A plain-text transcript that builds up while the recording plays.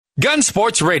Gun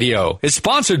Sports Radio is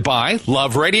sponsored by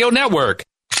Love Radio Network.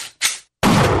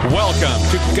 Welcome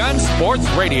to Gun Sports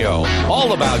Radio,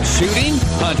 all about shooting,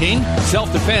 hunting,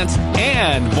 self-defense,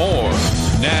 and more.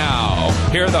 Now,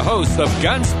 here are the hosts of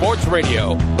Gun Sports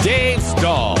Radio, Dave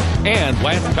Stahl and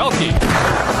Lance Pelkey.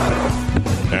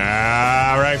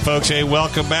 All right, folks. Hey,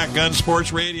 welcome back, Gun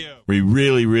Sports Radio. We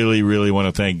really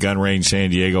want to thank Gun Range San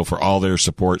Diego for all their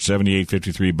support.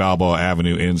 7853 Balboa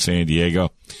Avenue in San Diego.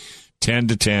 10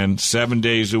 to 10, 7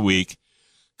 days a week.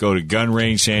 Go to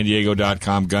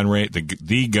gunrangesandiego.com,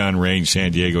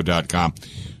 thegunrangesandiego.com.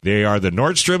 They are the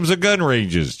Nordstroms of gun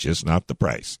ranges, just not the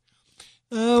price.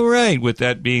 All right, with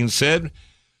that being said,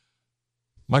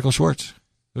 Michael Schwartz,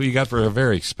 who you got for a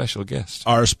very special guest?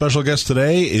 Our special guest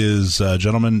today is a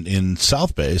gentleman in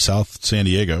South Bay, South San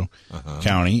Diego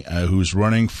County, who's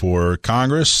running for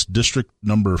Congress, District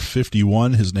number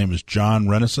 51. His name is John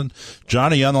Renneson.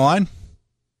 John, are you on the line?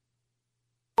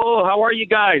 Oh, how are you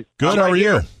guys? Good. How are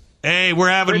you? Hey,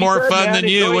 we're having more fun than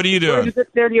you. What are you doing?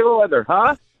 San Diego weather,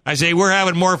 huh? I say we're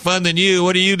having more fun than you.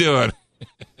 What are you doing?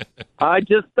 I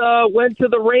just went to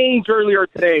the range earlier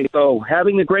today, so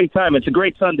having a great time. It's a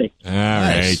great Sunday. All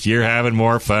right. You're having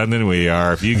more fun than we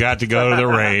are. If you got to go to the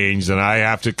range, then I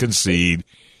have to concede.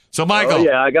 So, Michael. Oh,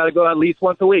 yeah, I got to go at least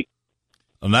once a week.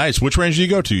 Oh, nice. Which range do you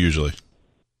go to usually?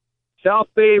 South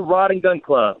Bay Rod and Gun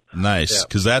Club. Nice,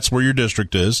 because that's where your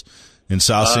district is. In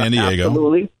South San Diego.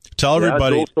 Absolutely. Tell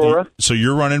everybody, so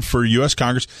you're running for U.S.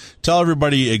 Congress. Tell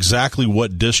everybody exactly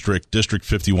what District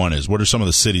 51 is. What are some of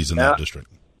the cities in that district?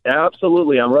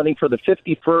 Absolutely. I'm running for the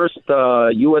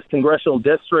 51st U.S. Congressional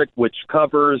District, which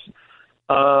covers,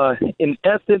 in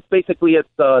essence, basically it's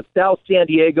South San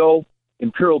Diego,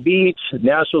 Imperial Beach,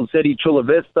 National City, Chula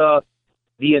Vista,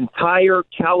 the entire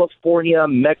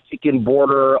California-Mexican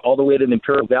border, all the way to the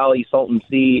Imperial Valley, Salton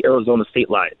Sea, Arizona state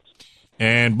lines.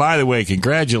 And by the way,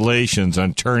 congratulations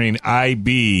on turning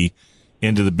IB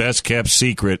into the best-kept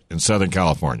secret in Southern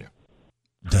California.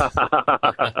 Am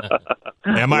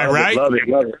I right? Love it.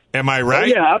 Am I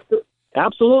right? Oh, yeah,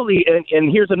 absolutely.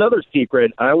 And here's another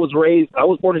secret. I was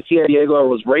born in San Diego. I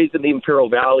was raised in the Imperial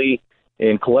Valley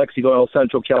in Calexico,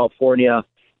 Central California.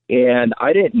 And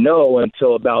I didn't know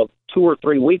until about 2 or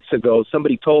 3 weeks ago,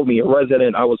 somebody told me, a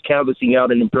resident, I was canvassing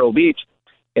out in Imperial Beach.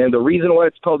 And the reason why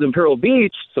it's called Imperial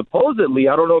Beach, supposedly,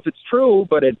 I don't know if it's true,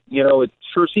 but it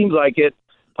sure seems like it.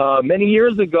 Many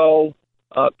years ago,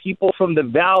 people from the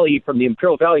valley, from the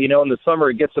Imperial Valley, in the summer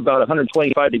it gets about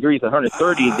 125 degrees,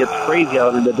 130, it gets crazy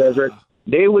out in the desert.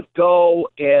 They would go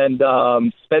and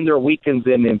spend their weekends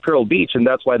in Imperial Beach, and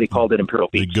that's why they called it Imperial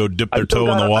Beach. They go dip their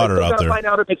toe in the water out there. Find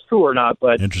out if it's true or not,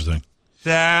 but interesting.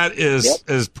 That is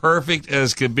as perfect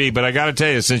as could be. But I got to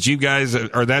tell you, since you guys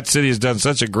or that city has done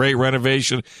such a great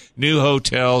renovation, new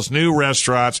hotels, new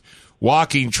restaurants,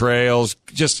 walking trails,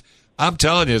 I'm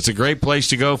telling you, it's a great place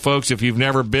to go, folks. If you've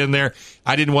never been there,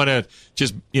 I didn't want to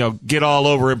just, get all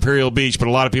over Imperial Beach, but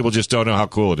a lot of people just don't know how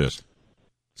cool it is.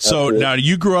 So now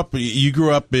you grew up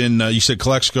in, you said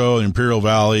Calexico, Imperial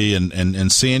Valley,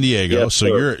 and San Diego. Yes,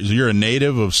 so you're a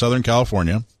native of Southern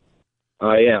California.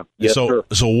 I am. Yes, sir.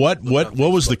 So what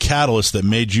was the catalyst that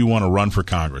made you want to run for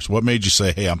Congress? What made you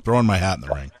say, hey, I'm throwing my hat in the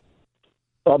ring?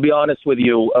 I'll be honest with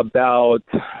you, about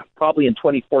probably in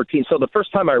 2014. So the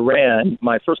first time I ran,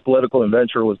 my first political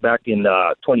adventure was back in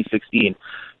 2016.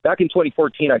 Back in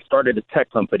 2014, I started a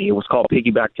tech company. It was called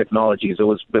Piggyback Technologies. It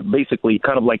was basically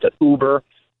kind of like an Uber,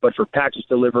 but for package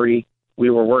delivery.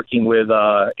 We were working with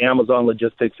Amazon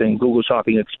Logistics and Google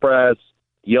Shopping Express,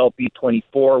 Yelp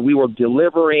E24. We were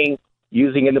delivering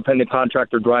using independent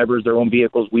contractor drivers, their own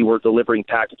vehicles. We were delivering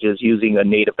packages using a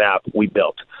native app we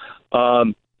built.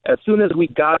 As soon as we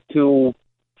got to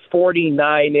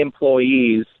 49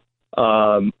 employees,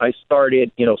 I started,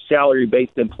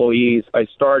 salary-based employees. I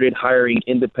started hiring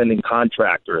independent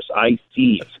contractors,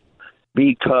 ICs,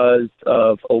 because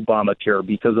of Obamacare,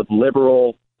 because of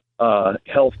liberal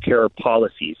health care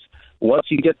policies. Once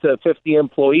you get to 50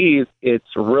 employees,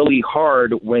 it's really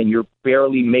hard when you're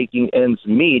barely making ends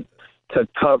meet to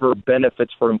cover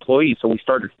benefits for employees. So we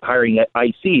started hiring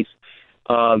ICs.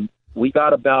 We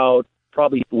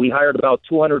hired about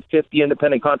 250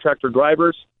 independent contractor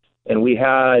drivers, and we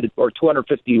had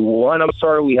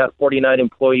 49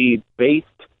 employee-based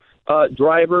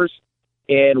drivers,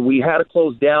 and we had to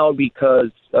close down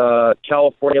because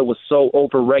California was so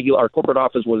over-regulated. Our corporate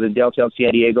office was in downtown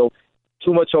San Diego.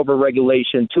 Too much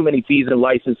over-regulation, too many fees and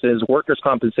licenses. Workers'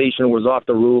 compensation was off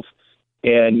the roof.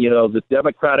 And, the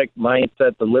Democratic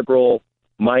mindset, the liberal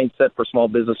mindset for small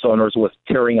business owners was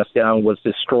tearing us down, was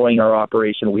destroying our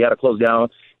operation. We had to close down.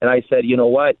 And I said, you know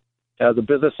what? As a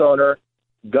business owner,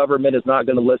 Government is not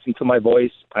going to listen to my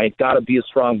voice. I got to be a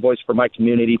strong voice for my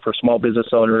community, for small business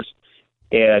owners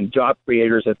and job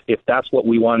creators, if that's what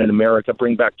we want in America,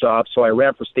 bring back jobs. So I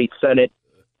ran for state Senate.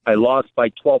 I lost by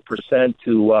 12%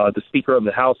 to the Speaker of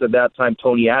the House at that time,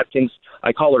 Tony Atkins.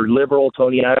 I call her liberal,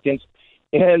 Tony Atkins.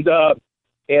 And right,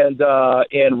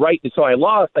 so I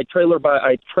lost. I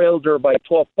trailed her by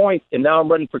 12 points, and now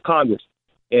I'm running for Congress.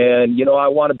 And, you know, I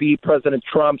want to be President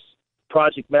Trump's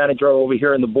project manager over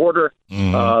here in the border.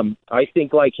 I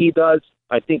think like he does.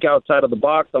 I think outside of the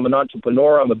box. I'm an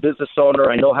entrepreneur. I'm a business owner.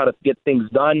 I know how to get things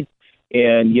done.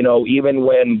 And, you know, even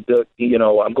when,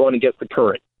 I'm going against the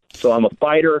current. So I'm a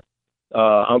fighter.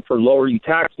 I'm for lowering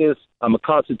taxes. I'm a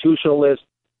constitutionalist.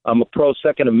 I'm a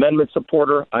pro-Second Amendment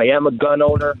supporter. I am a gun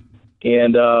owner.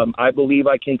 And I believe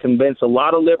I can convince a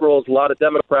lot of liberals, a lot of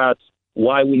Democrats,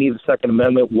 why we need the Second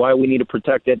Amendment, why we need to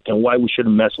protect it, and why we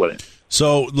shouldn't mess with it.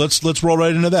 So let's roll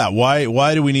right into that.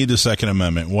 Why do we need the Second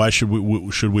Amendment? Why should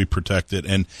we protect it?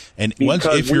 And once,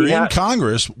 if you're in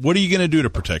Congress, what are you going to do to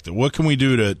protect it? What can we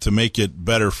do to make it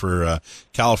better for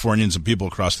Californians and people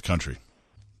across the country?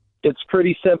 It's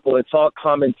pretty simple. It's all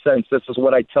common sense. This is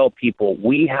what I tell people.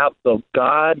 We have the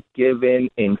God-given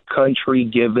and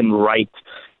country-given right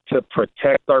to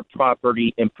protect our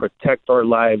property and protect our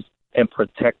lives and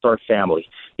protect our family.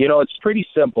 You know, it's pretty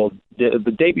simple.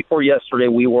 The day before yesterday,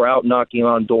 we were out knocking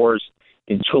on doors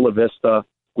in Chula Vista.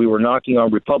 We were knocking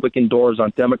on Republican doors,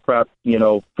 on Democrat,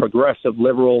 progressive,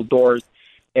 liberal doors.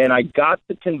 And I got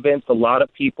to convince a lot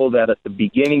of people that at the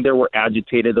beginning they were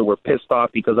agitated, they were pissed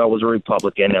off because I was a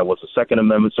Republican, I was a Second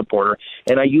Amendment supporter,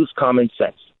 and I used common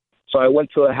sense. So I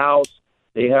went to a house,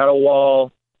 they had a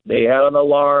wall, they had an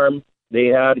alarm, they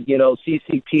had,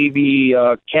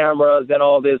 CCTV cameras and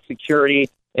all this security.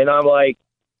 And I'm like,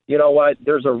 you know what?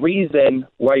 There's a reason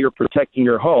why you're protecting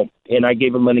your home. And I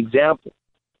gave them an example.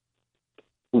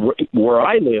 Where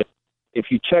I live,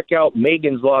 if you check out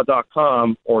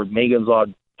meganslaw.com or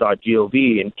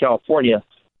meganslaw.gov in California,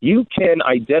 you can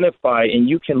identify and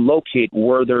you can locate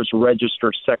where there's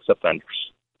registered sex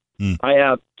offenders. I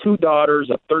have two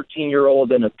daughters, a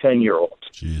 13-year-old and a 10-year-old.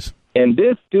 Jeez. And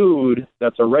this dude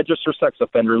that's a registered sex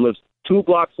offender lives 2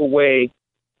 blocks away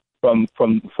from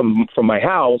my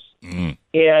house.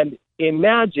 And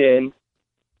imagine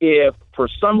if for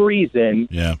some reason,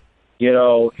 well,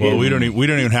 we don't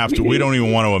even have to. We don't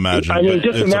even want to imagine. I mean,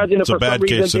 just imagine if for some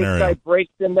reason scenario. This guy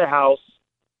breaks in the house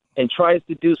and tries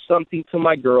to do something to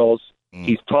my girls.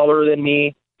 He's taller than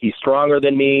me. He's stronger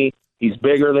than me. He's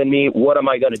bigger than me. What am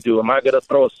I going to do? Am I going to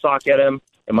throw a sock at him?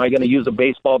 Am I going to use a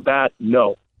baseball bat?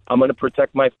 No. I'm going to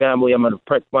protect my family. I'm going to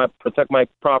protect my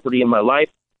property and my life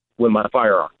with my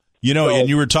firearm. And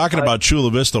you were talking about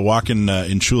Chula Vista, walking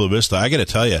in Chula Vista. I got to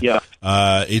tell you,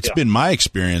 it's been my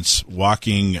experience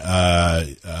walking,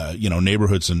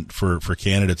 neighborhoods for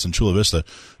candidates in Chula Vista.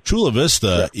 Chula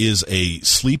Vista is a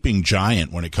sleeping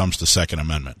giant when it comes to Second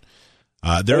Amendment.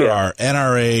 There are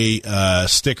NRA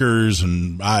stickers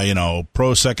and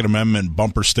pro Second Amendment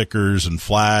bumper stickers and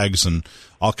flags and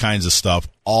all kinds of stuff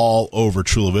all over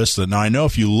Chula Vista. Now, I know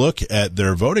if you look at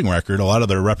their voting record, a lot of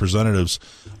their representatives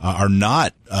are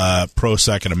not pro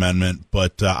Second Amendment,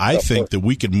 but I think that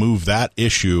we could move that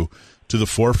issue to the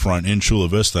forefront in Chula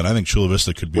Vista, and I think Chula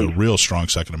Vista could be a real strong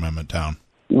Second Amendment town.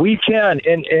 We can,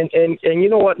 and you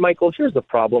know what, Michael? Here's the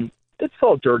problem. It's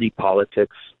all dirty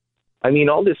politics. I mean,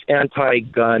 all this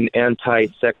anti-gun,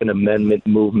 anti-Second Amendment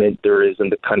movement there is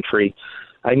in the country,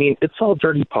 I mean, it's all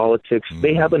dirty politics.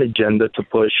 They have an agenda to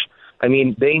push. I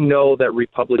mean, they know that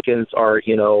Republicans are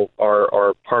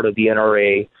part of the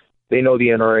NRA. They know the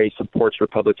NRA supports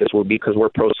Republicans because we're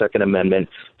pro-Second Amendment.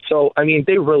 So, I mean,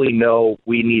 they really know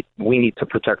we need to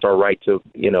protect our right to,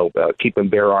 keep and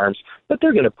bear arms. But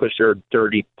they're going to push their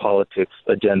dirty politics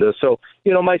agenda. So,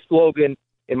 my slogan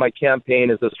in my campaign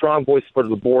is a strong voice for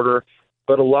the border,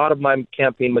 but a lot of my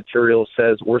campaign material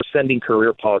says we're sending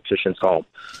career politicians home.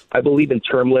 I believe in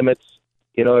term limits.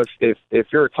 If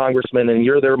you're a congressman and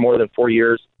you're there more than 4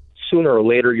 years, sooner or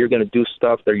later you're going to do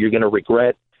stuff that you're going to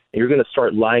regret, and you're going to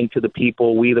start lying to the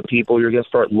people, we the people. You're going to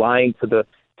start lying to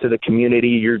the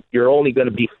community. You're only going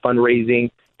to be fundraising,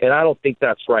 and I don't think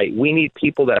that's right. We need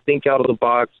people that think out of the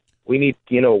box. We need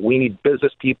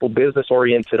business people,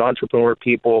 business-oriented entrepreneur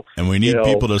people. And we need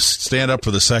people to stand up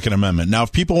for the Second Amendment. Now,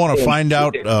 if people want to find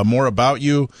out more about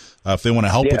you, if they want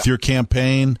to help with your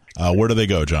campaign, where do they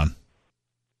go, John?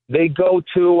 They go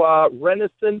to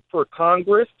Renison for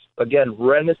Congress. Again,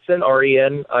 Renison,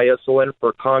 RENISON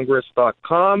for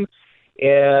Congress.com.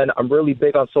 And I'm really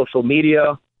big on social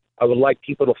media. I would like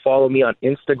people to follow me on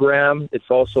Instagram. It's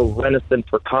also Renison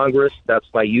for Congress. That's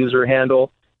my user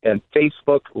handle. and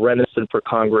Facebook, Renison for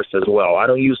Congress as well. I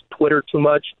don't use Twitter too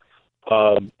much.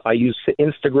 I use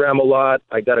Instagram a lot.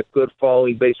 I got a good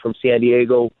following base from San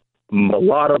Diego. A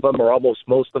lot of them, or almost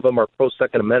most of them, are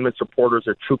pro-Second Amendment supporters.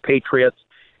 They're true patriots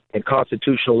and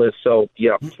constitutionalists. So,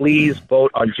 yeah, please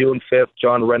vote on June 5th,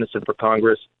 John Renison for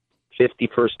Congress,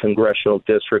 51st Congressional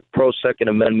District, pro-Second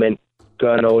Amendment,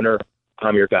 gun owner.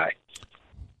 I'm your guy.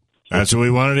 That's what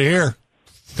we wanted to hear.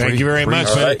 Thank you very much,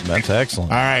 man. Right. That's excellent.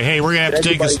 All right. Hey, we're going to have to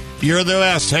take Everybody. you're the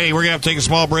best. Hey, we're going to have to take a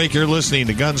small break. You're listening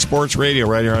to Gun Sports Radio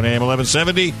right here on AM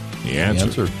 1170. The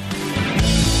Answer.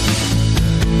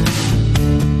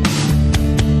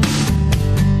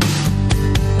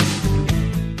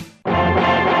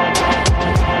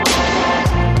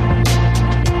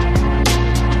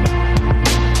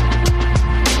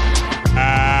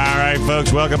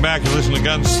 Folks, welcome back. You're listening to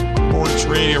Gun Sports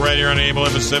Radio right here on AM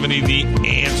 1170, The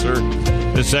Answer.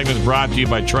 This segment is brought to you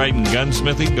by Trident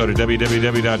Gunsmithing. Go to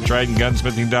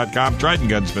www.tridentgunsmithing.com,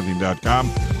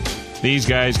 tridentgunsmithing.com. These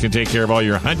guys can take care of all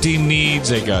your hunting needs.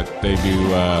 They do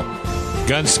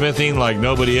gunsmithing like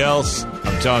nobody else.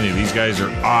 I'm telling you, these guys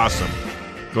are awesome.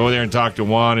 Go there and talk to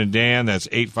Juan and Dan. That's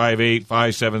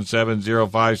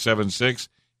 858-577-0576,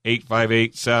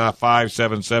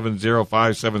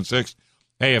 858-577-0576.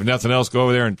 Hey, if nothing else, go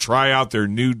over there and try out their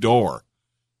new door.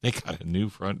 They got a new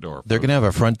front door. They're going to have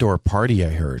a front door party, I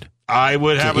heard. I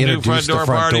would have a new front door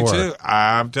party, too.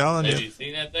 I'm telling you. Have you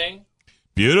seen that thing?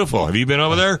 Beautiful. Have you been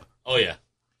over there? Oh, yeah.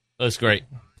 That's great.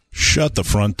 Shut the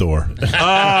front door. Oh,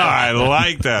 I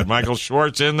like that. Michael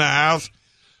Schwartz in the house.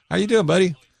 How you doing,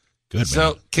 buddy? Good, man.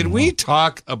 So, can we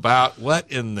talk about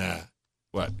what? Yeah,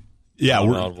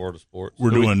 Wild World of Sports.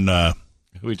 we're doing Who are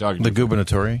we talking The to?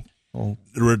 gubernatorial.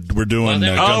 we're doing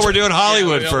We're doing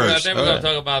Hollywood first. I think we're going to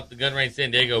talk about the gun range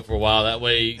San Diego for a while. That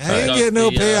way, I didn't get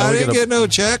no pay. I didn't get no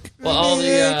check. Well,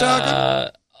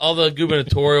 all the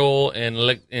gubernatorial and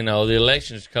the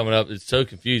elections coming up, it's so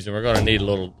confusing. We're going to need a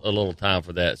little time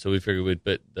for that. So we figured we'd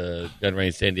put the gun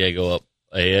range San Diego up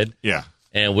ahead. Yeah.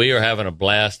 And we are having a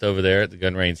blast over there at the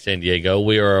gun range San Diego.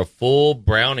 We are a full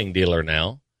Browning dealer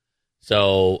now.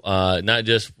 So not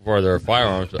just for their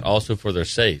firearms, but also for their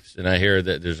safes. And I hear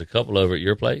that there's a couple over at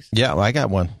your place. Yeah, well, I got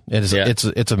one.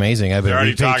 It's amazing. I've been They're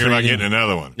already talking about repatriating- getting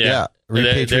another one. Yeah, They're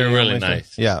repatriating really all my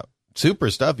nice. stuff. Yeah, super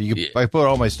stuff. I put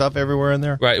all my stuff everywhere in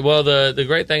there. Right. Well, the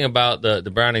great thing about the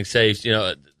Browning safes,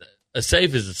 a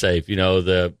safe is a safe.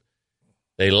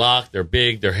 They lock, they're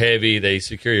big, they're heavy, they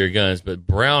secure your guns. But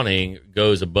Browning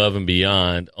goes above and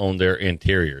beyond on their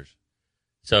interiors.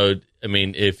 So,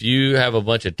 if you have a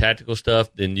bunch of tactical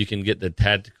stuff, then you can get the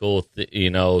tactical,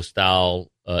 style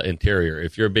interior.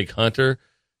 If you're a big hunter,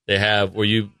 they have where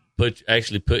you put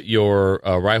your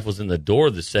rifles in the door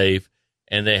of the safe,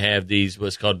 and they have these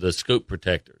what's called the scope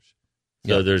protectors.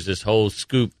 So there's this whole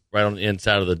scoop right on the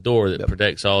inside of the door that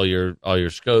protects all your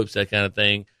scopes, that kind of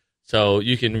thing. So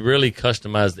you can really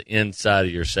customize the inside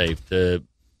of your safe for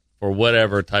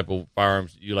whatever type of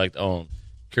firearms you like to own: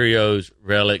 curios,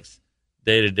 relics,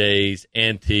 day-to-days,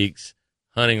 antiques,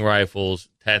 hunting rifles,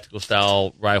 tactical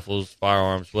style rifles,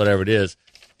 firearms, whatever it is.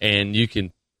 And you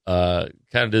can kind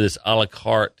of do this a la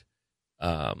carte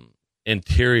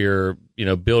interior,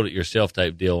 build it yourself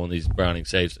type deal on these Browning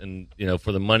safes. And,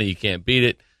 for the money, you can't beat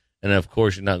it. And, of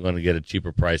course, you're not going to get a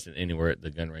cheaper price than anywhere at the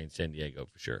gun range San Diego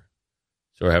for sure.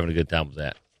 So we're having a good time with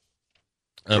that.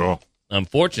 Cool.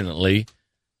 Unfortunately,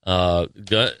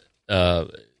 it's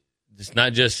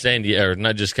not just San Diego, or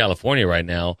not just California right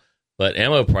now, but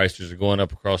ammo prices are going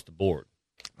up across the board.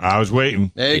 I was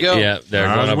waiting. There you go. Yeah, they're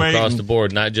going up waiting. across the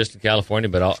board, not just in California,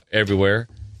 but everywhere.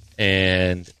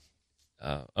 And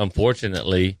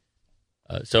unfortunately,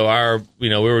 so we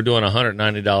were doing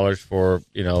 $190 for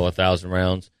 1,000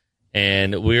 rounds,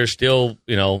 and we're still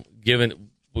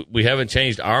we haven't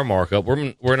changed our markup.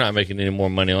 We're not making any more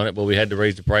money on it, but we had to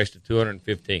raise the price to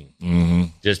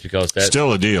 $215 just because that's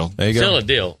Still a deal. There you go. still a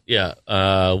deal. Yeah,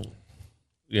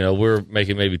 we're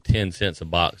making maybe 10 cents a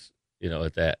box.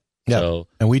 At that. Yeah. So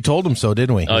And we told them so,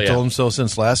 didn't we? Oh, We yeah. told them so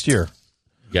since last year.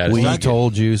 we We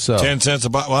told you so. 10 cents a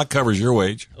box. Well, that covers your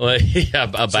wage. well, yeah,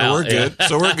 about So we're yeah. good.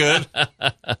 So we're good.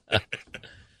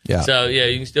 Yeah. So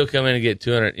you can still come in and get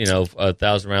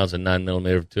 1,000 rounds of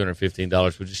 9mm for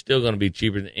 $215, which is still going to be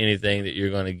cheaper than anything that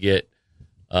you're going to get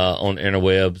on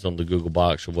interwebs, on the Google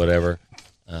Box or whatever.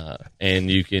 And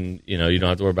you can, you don't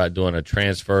have to worry about doing a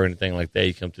transfer or anything like that.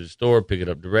 You come to the store, pick it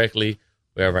up directly.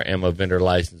 We have our ammo vendor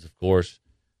license, of course.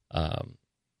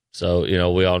 So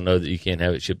we all know that you can't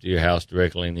have it shipped to your house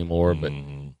directly anymore. But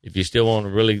if you still want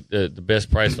really the best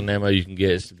price on ammo you can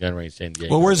get, it's the Gun Range San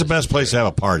Diego. Well, where's the best place to have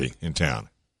a party in town?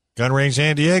 Gun Range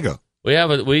San Diego. We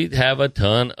have a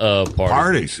ton of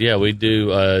parties. Yeah, we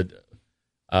do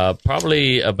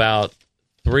probably about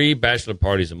 3 bachelor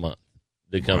parties a month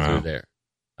that come through there.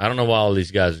 I don't know why all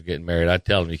these guys are getting married. I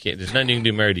tell them you can't. There's nothing you can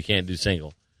do married. You can't do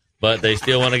single. But they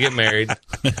still want to get married.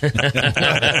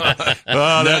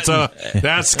 Oh,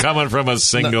 that's coming from a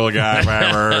single guy.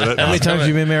 How many times have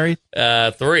you been married?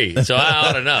 3. So I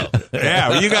ought to know. Yeah,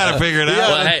 well, you got to figure it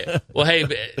out. Well, hey,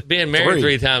 being married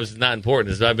 3 times is not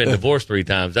important. I've been divorced 3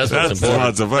 times. That's what's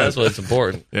important. That's what's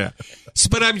important. Yeah.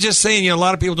 But I'm just saying, a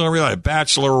lot of people don't realize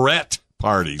bachelorette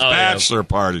parties, bachelor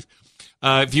parties.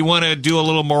 If you want to do a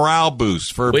little morale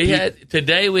boost for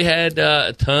today we had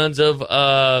tons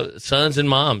of sons and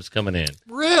moms coming in.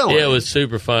 Really? Yeah, it was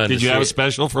super fun. Did you have a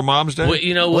special for Mom's Day? Well,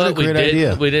 you know what? We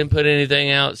didn't put anything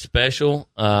out special.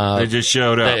 They just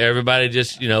showed up. Everybody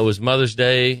just, it was Mother's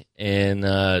Day, and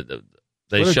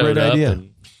they showed up.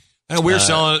 And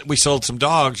we sold some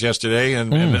dogs yesterday,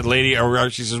 and the lady,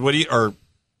 she says, "What do you?" Or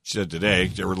she said today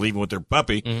they were leaving with their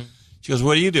puppy. Mm-hmm. She goes,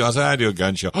 "What do you do?" I said, "I do a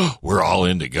gun show." Oh, we're all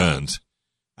into guns.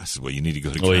 I said, "Well, you need to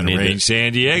go to Gun Range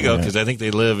San Diego because I think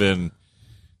they live in,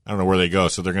 I don't know where they go,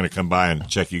 so they're going to come by and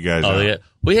check you guys out." Yeah.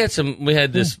 We had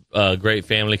this great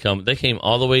family come. They came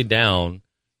all the way down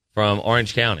from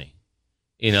Orange County,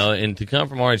 and to come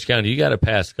from Orange County, you got to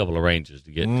pass a couple of ranges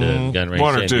to get to Gun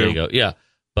Range San Diego. Yeah,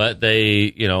 but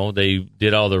they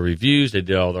did all the reviews, they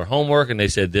did all their homework, and they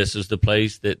said this is the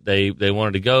place that they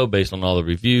wanted to go based on all the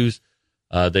reviews.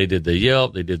 They did the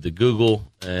Yelp, they did the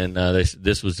Google, and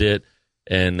this was it.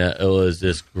 And it was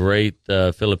this great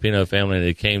Filipino family.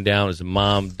 They came down. It was a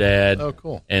mom, dad. Oh,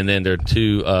 cool. And then their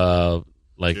 2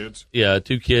 kids. Yeah,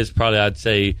 2 kids, probably I'd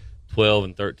say 12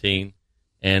 and 13.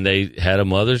 And they had a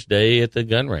Mother's Day at the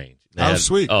gun range.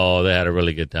 Sweet. Oh, they had a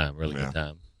really good time. Good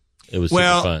time. It was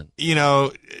super fun.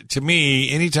 To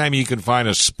me, anytime you can find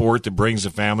a sport that brings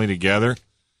a family together,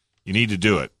 you need to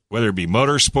do it. Whether it be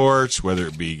motorsports, whether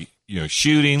it be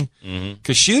shooting,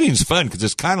 because shooting's fun because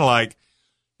it's kind of like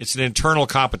it's an internal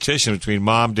competition between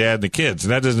mom, dad, and the kids,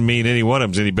 and that doesn't mean any one of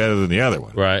them's any better than the other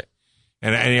one, right?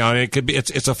 And it could be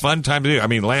it's a fun time to do. I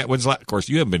mean, of course,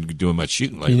 you haven't been doing much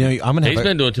shooting lately. He's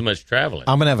been doing too much traveling.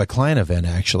 I'm gonna have a client event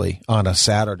actually on a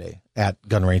Saturday at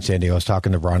Gun Range San Diego. I was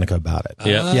talking to Veronica about it.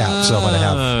 Yeah. So I'm gonna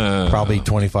have probably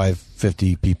 25,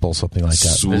 50 people, something like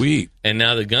that. Sweet. And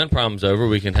now the gun problem's over,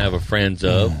 we can have a friends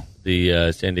of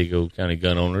the San Diego County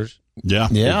gun owners. Yeah.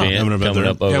 Coming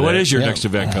up over what is your next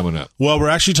event coming up? Well, we're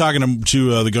actually talking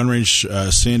to the Gun Range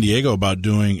San Diego about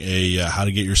doing a how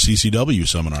to get your CCW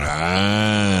seminar.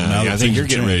 I think you're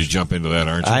getting ready to jump into that,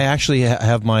 aren't you? I actually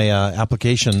have my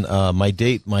application,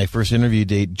 my first interview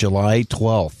date, July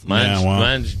 12th.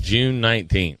 Mine's June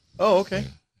 19th. Oh, okay.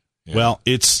 Yeah. Well,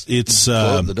 it's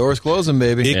the door's closing,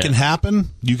 baby. It can happen.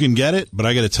 You can get it, but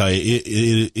I got to tell you,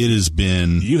 it has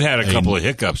been. You had a couple of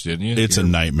hiccups, didn't you? It's a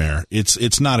nightmare.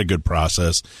 It's not a good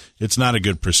process. It's not a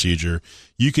good procedure.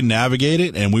 You can navigate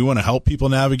it, and we want to help people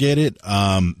navigate it.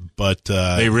 But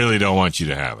they really don't want you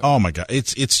to have it. Oh my God,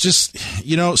 it's just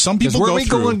some people were we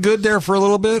going good there for a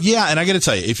little bit? Yeah, and I got to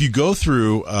tell you, if you go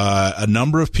through a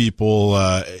number of people,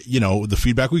 the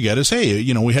feedback we get is,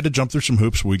 hey, we had to jump through some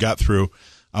hoops, we got through.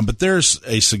 But there's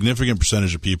a significant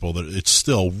percentage of people that it's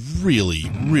still really,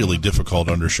 really difficult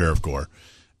under Sheriff Gore.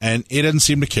 And it doesn't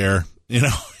seem to care.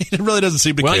 It really doesn't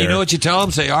seem to care. Well, you know what you tell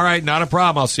them? Say, all right, not a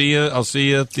problem. I'll see you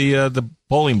at the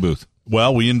polling booth.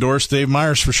 Well, we endorse Dave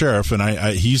Myers for sheriff, and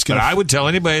he's going to. I would tell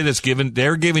anybody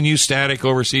they're giving you static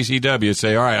over CCW,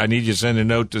 say, all right, I need you to send a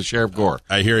note to Sheriff Gore.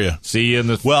 I hear you. See you in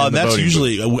the Well, in the and that's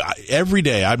usually booth. Every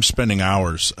day I'm spending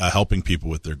hours helping people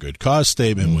with their good cause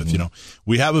statement. With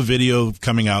we have a video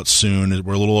coming out soon.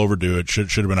 We're a little overdue. It should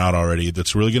have been out already.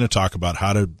 That's really going to talk about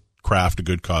how to craft a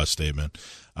good cause statement.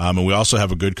 And we also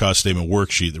have a good cause statement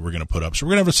worksheet that we're going to put up. So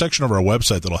we're going to have a section of our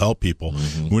website that'll help people.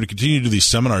 We're going to continue to do these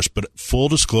seminars, but full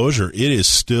disclosure, it is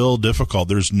still difficult.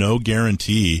 There's no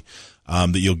guarantee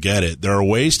that you'll get it. There are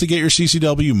ways to get your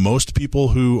CCW. Most people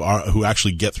who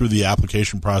actually get through the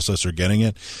application process are getting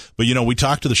it. But we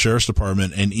talked to the Sheriff's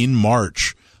Department, and in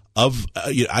March of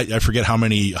I forget how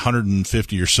many,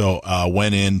 150 or so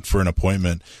went in for an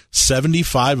appointment.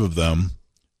 75 of them,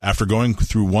 after going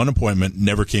through one appointment,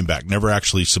 never came back, never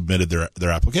actually submitted their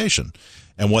application.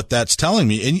 And what that's telling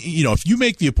me, and if you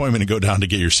make the appointment and go down to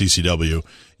get your CCW,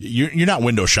 you're not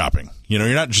window shopping. You're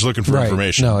not just looking for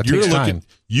information. No, it takes time.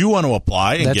 You want to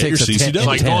apply and get your CCW. It's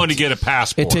like going to get a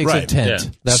passport. It takes a tent.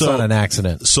 Yeah. That's not an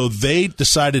accident. So they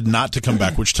decided not to come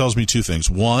back, which tells me two things.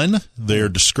 One, they're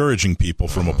discouraging people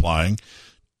from applying.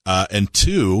 And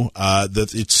two,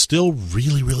 that it's still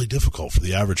really, really difficult for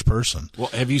the average person. Well,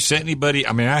 have you sent anybody?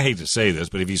 I mean, I hate to say this,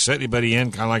 but have you sent anybody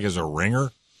in kind of like as a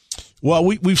ringer? Well,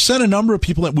 we've sent a number of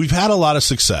people. We've had a lot of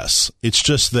success. It's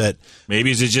just that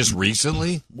maybe is it just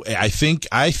recently? I think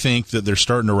that they're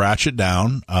starting to ratchet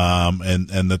down,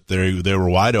 and that they were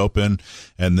wide open,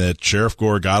 and that Sheriff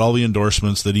Gore got all the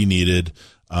endorsements that he needed,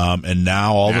 and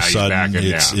now all of a sudden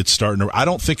it's starting to. I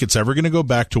don't think it's ever going to go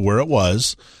back to where it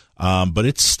was. But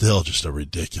it's still just a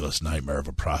ridiculous nightmare of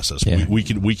a process. Yeah. We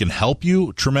can help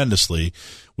you tremendously.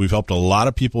 We've helped a lot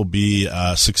of people be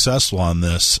successful on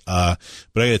this. But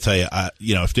I got to tell you,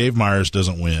 if Dave Myers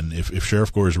doesn't win, if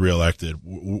Sheriff Gore is reelected,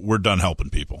 we're done helping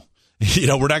people.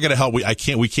 We're not going to help.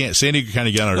 We can't. Sandy can kind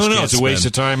of get on our. No, it's a waste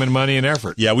of time and money and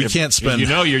effort. Yeah, we can't spend.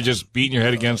 You're just beating your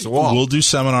head against the wall. We'll do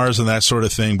seminars and that sort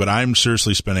of thing, but I'm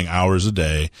seriously spending hours a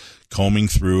day combing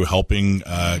through, helping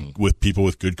with people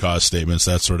with good cause statements,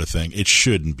 that sort of thing. It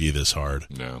shouldn't be this hard.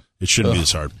 No, it shouldn't be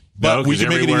this hard. But we can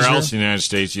make it easier. Everywhere else in the United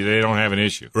States, they don't have an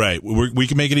issue. Right. We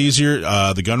can make it easier.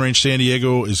 The Gun Range San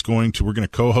Diego we're going to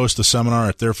co-host a seminar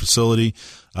at their facility.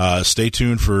 Stay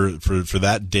tuned for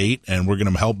that date, and we're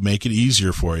going to help make it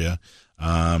easier for you.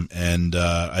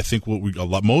 I think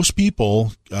most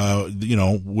people,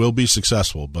 will be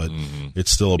successful, but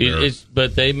it's still a bear.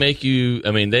 But they make you.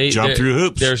 I mean, they jump through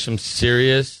hoops. There's some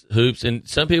serious hoops, and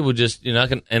some people just, I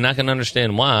can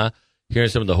understand why. Hearing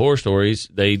some of the horror stories,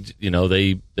 they throw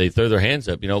their hands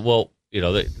up.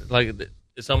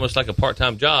 It's almost like a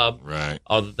part-time job. Right.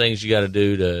 All the things you got to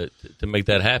do to make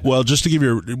that happen. Well, just to give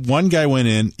you one guy went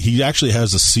in. He actually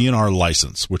has a CNR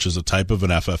license, which is a type of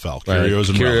an FFL, Curios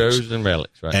and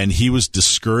Relics. Right. And he was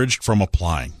discouraged from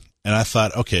applying. And I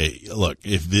thought, okay, look,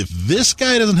 if this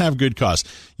guy doesn't have good cause,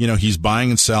 he's buying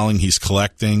and selling, he's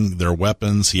collecting their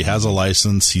weapons, he has a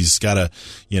license, he's got a,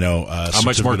 how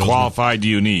much more qualified do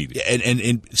you need?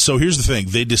 And so here's the thing: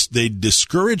 they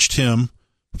discouraged him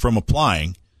from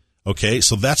applying. Okay,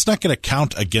 so that's not going to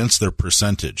count against their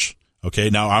percentage.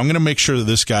 Okay, now I'm going to make sure that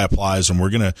this guy applies, and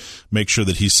we're going to make sure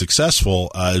that he's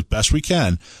successful as best we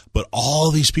can. But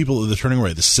all these people that are turning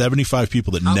away, the 75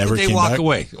 people that never came back. How did they walk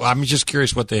away? Well, I'm just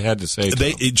curious what they had to say.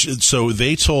 So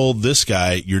they told this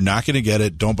guy, "You're not going to get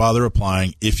it. Don't bother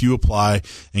applying. If you apply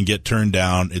and get turned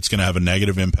down, it's going to have a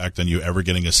negative impact on you ever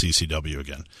getting a CCW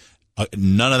again."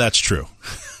 None of that's true.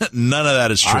 None of that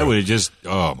is true. I would have just.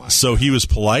 Oh my! So he was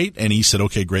polite, and he said,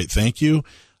 "Okay, great, thank you."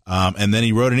 And then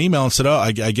he wrote an email and said,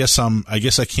 I guess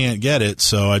I can't get it.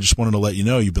 So I just wanted to let you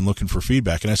know you've been looking for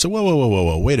feedback. And I said,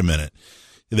 whoa, wait a minute.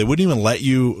 They wouldn't even let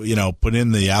you, put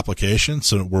in the application.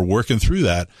 So we're working through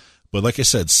that. But like I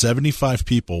said, 75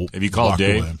 people. Have you called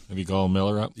Dave? Away. Have you called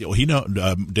Miller up? Well, he knows,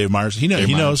 Dave Myers. He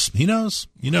knows.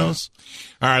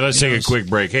 All right, let's take a quick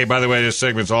break. Hey, by the way, this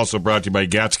segment's also brought to you by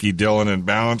Gatsky, Dillon and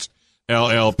Balance,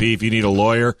 LLP. If you need a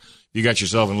lawyer, you got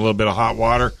yourself in a little bit of hot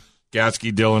water,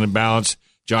 Gatsky, Dillon and Balance.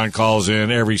 John calls in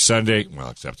every Sunday,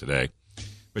 well, except today.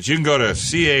 But you can go to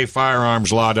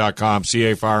cafirearmslaw.com,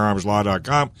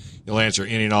 cafirearmslaw.com. He'll answer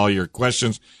any and all your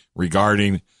questions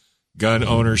regarding gun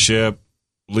ownership,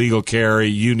 legal carry,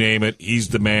 you name it. He's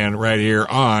the man right here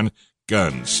on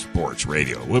Gun Sports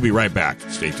Radio. We'll be right back.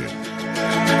 Stay tuned.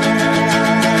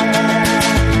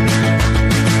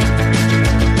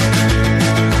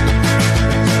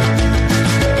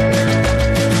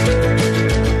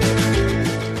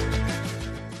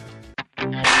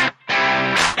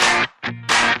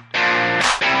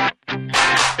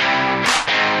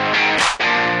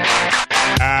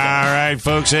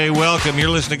 Folks, hey, welcome. You're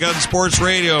listening to Gun Sports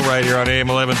Radio right here on AM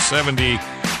 1170.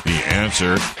 The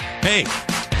Answer. Hey,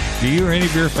 do you or any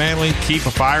of your family keep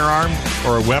a firearm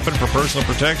or a weapon for personal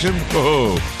protection?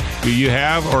 Whoa. Do you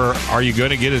have or are you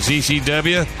going to get a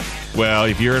CCW? Well,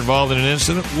 if you're involved in an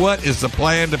incident, what is the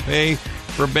plan to pay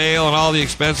for bail and all the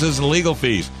expenses and legal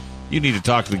fees? You need to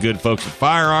talk to the good folks at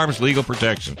Firearms Legal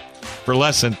Protection. For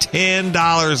less than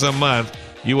 $10 a month,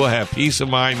 you will have peace of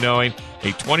mind knowing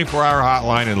a 24-hour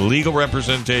hotline and legal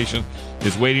representation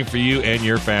is waiting for you and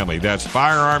your family. That's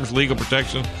Firearms Legal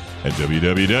Protection at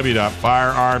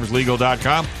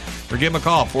www.firearmslegal.com or give them a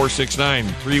call,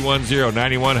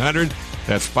 469-310-9100.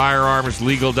 That's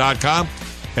firearmslegal.com.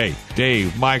 Hey,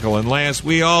 Dave, Michael, and Lance,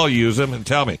 we all use them, and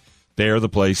tell me, they're the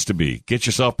place to be. Get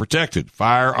yourself protected,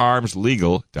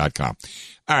 firearmslegal.com.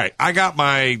 All right, I got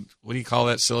my, what do you call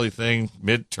that silly thing,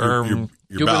 midterm...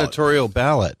 Your gubernatorial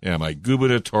ballot. Yeah, my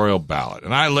gubernatorial ballot.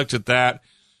 And I looked at that,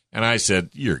 and I said,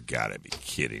 you're got to be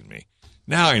kidding me.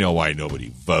 Now I know why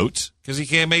nobody votes, because he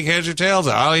can't make heads or tails.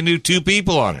 I only knew two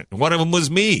people on it, and one of them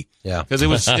was me. Yeah. Because it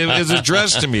was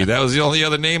addressed to me. That was the only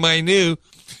other name I knew.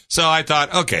 So I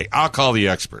thought, okay, I'll call the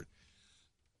expert.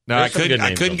 Now, I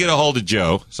couldn't get a hold of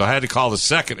Joe, so I had to call the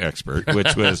second expert,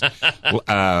 which was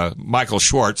Michael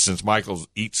Schwartz, since Michael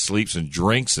eats, sleeps, and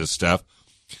drinks this stuff.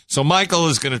 So Michael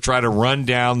is going to try to run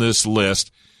down this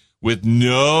list with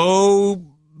no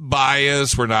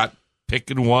bias. We're not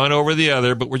picking one over the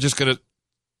other, but we're just going to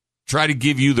try to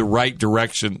give you the right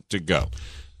direction to go.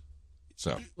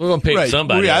 So we're going to pick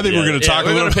somebody. I think we're going to talk a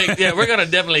little bit. We're going to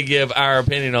definitely give our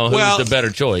opinion on who's the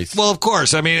better choice. Well, of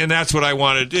course. I mean, and that's what I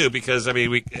want to do because, I mean,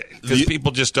 because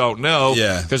people just don't know.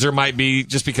 Yeah. Because there might be,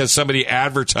 just because somebody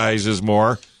advertises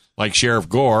more, like Sheriff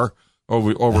Gore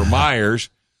over Myers.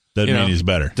 Doesn't mean he's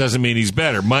better. Doesn't mean he's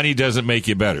better. Money doesn't make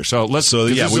you better. So this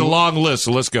is a long list,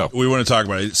 so let's go. We want to talk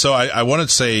about it. So I want to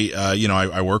say,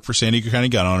 I work for San Diego County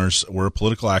Gun Owners. We're a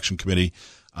political action committee.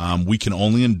 We can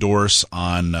only endorse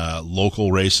on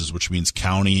local races, which means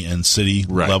county and city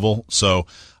level. So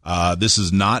this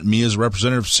is not me as a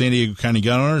representative of San Diego County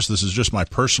Gun Owners. This is just my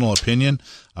personal opinion.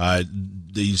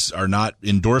 These are not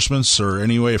endorsements or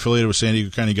any way affiliated with San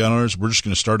Diego County Gun Owners. We're just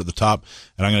going to start at the top,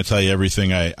 and I'm going to tell you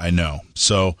everything I know.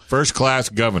 So first-class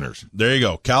governors. There you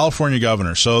go, California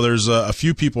governor. So there's a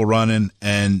few people running,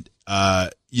 and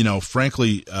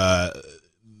frankly,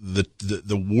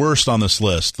 the worst on this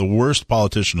list, the worst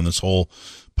politician in this whole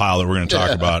pile that we're going to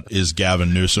talk about is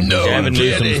Gavin Newsom. Gavin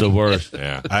Newsom's the worst.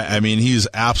 Yeah, I mean, he's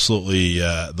absolutely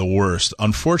the worst.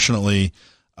 Unfortunately,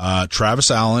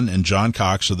 Travis Allen and John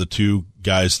Cox are the two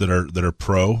guys that are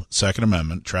pro Second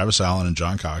Amendment. Travis Allen and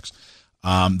John Cox.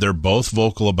 They're both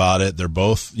vocal about it. They're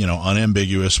both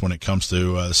unambiguous when it comes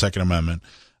to the Second Amendment.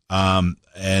 There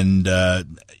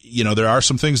are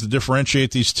some things that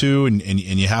differentiate these two, and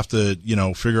you have to,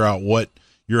 figure out what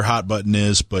your hot button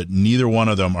is, but neither one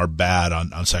of them are bad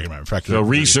on Second Amendment. In fact, so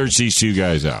research these two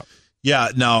guys out. Yeah.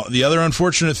 Now, the other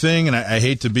unfortunate thing, and I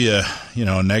hate to be a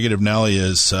negative Nelly,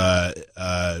 is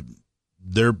they're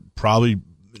probably,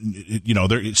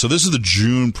 so this is the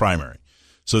June primary.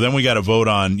 So then we got to vote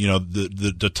on,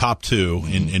 the top two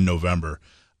in November.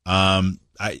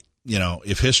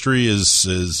 If history is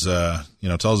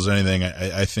tells us anything,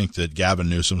 I think that Gavin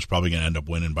Newsom's probably going to end up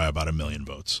winning by about 1 million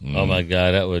votes. Oh my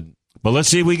God, that would. But let's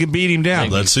see if we can beat him down.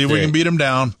 Let's see if we can beat him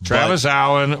down. Travis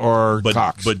Allen or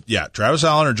Cox. But yeah, Travis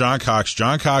Allen or John Cox.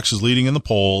 John Cox is leading in the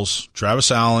polls.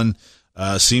 Travis Allen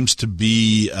seems to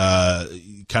be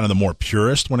kind of the more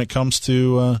purist when it comes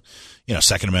to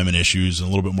Second Amendment issues and a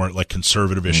little bit more like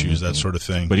conservative issues, that sort of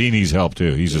thing. But he needs help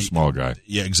too. He's a small guy.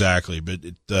 Yeah, exactly. But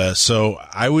so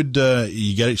I would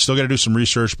still got to do some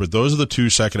research. But those are the two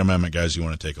Second Amendment guys you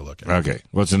want to take a look at. Okay,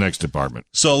 what's the next department?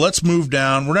 So let's move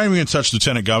down. We're not even going to touch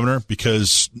Lieutenant Governor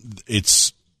because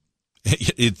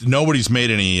nobody's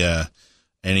made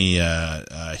any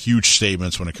huge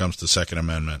statements when it comes to Second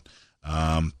Amendment.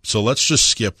 So let's just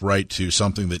skip right to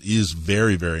something that is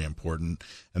very, very important,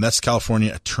 and that's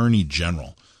California Attorney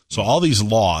General. So all these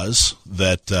laws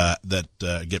that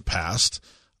get passed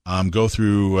go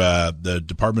through the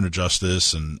Department of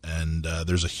Justice, and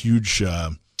there's a huge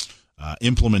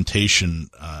implementation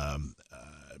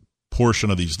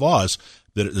portion of these laws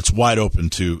that it's wide open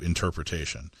to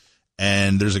interpretation.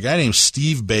 And there's a guy named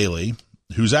Steve Bailey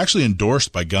who's actually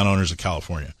endorsed by gun owners of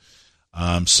California.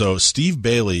 So Steve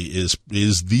Bailey is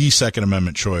the Second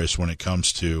Amendment choice when it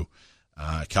comes to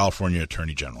California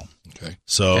Attorney General. Okay.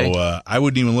 So I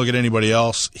wouldn't even look at anybody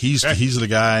else. He's the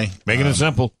guy making it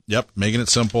simple. Yep, making it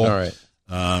simple. All right.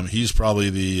 He's probably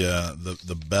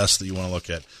the best that you want to look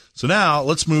at. So now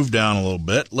let's move down a little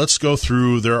bit. Let's go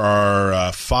through. There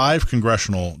are 5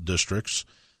 congressional districts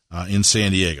in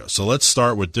San Diego. So let's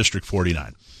start with District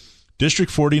 49.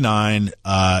 District 49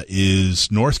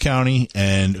 is North County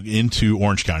and into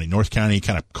Orange County. North County,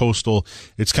 kind of coastal.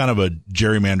 It's kind of a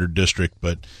gerrymandered district,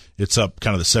 but it's up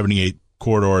kind of the 78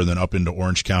 corridor and then up into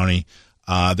Orange County.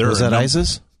 Was that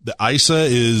ISIS? The ISA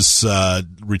is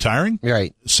retiring.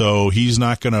 Right. So he's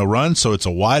not going to run. So it's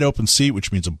a wide open seat,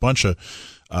 which means a bunch of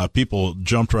people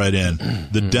jumped right in.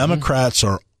 The Democrats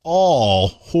are all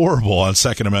horrible on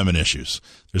Second Amendment issues.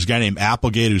 There's a guy named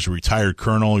Applegate who's a retired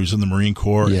colonel. He was in the Marine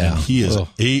Corps. Yeah. And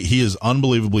he is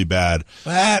unbelievably bad.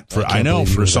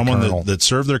 For someone that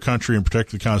served their country and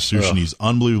protected the Constitution, he's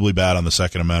unbelievably bad on the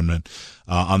Second Amendment.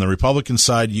 On the Republican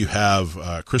side, you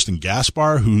have Kristen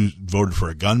Gaspar, who voted for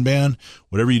a gun ban.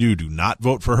 Whatever you do not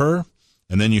vote for her.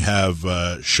 And then you have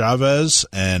Chavez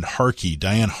and Harkey,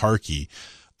 Diane Harkey.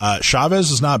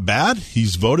 Chavez is not bad.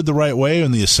 He's voted the right way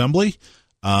in the Assembly.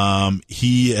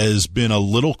 He has been a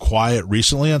little quiet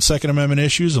recently on Second Amendment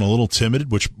issues and a little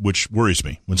timid, which worries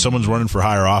me. When someone's running for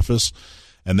higher office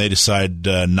and they decide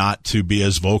not to be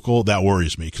as vocal, that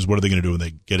worries me, because what are they going to do when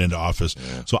they get into office?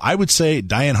 Yeah. So I would say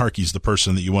Diane Harkey's the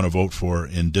person that you want to vote for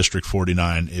in District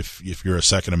 49 if you're a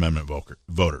Second Amendment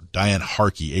voter. Diane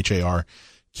Harkey,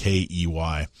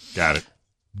 Harkey. Got it.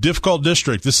 Difficult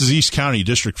district. This is East County,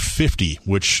 District 50,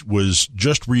 which was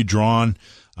just redrawn.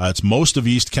 It's most of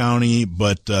East County,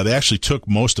 but they actually took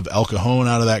most of El Cajon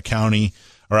out of that county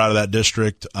or out of that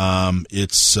district.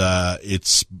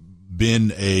 It's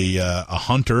been a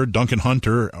Hunter, Duncan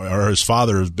Hunter, or his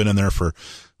father has been in there for a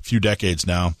few decades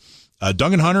now.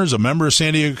 Duncan Hunter is a member of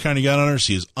San Diego County Gun Owners.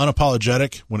 He is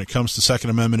unapologetic when it comes to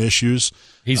Second Amendment issues.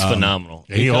 He's phenomenal.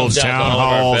 He holds town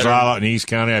halls out in East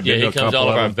County. He comes to all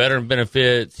of our veteran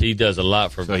benefits. He does a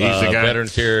lot for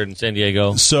veterans here in San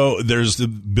Diego. So there's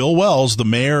Bill Wells, the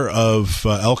mayor of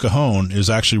El Cajon, is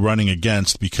actually running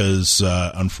against because,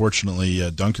 unfortunately,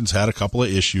 Duncan's had a couple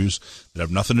of issues that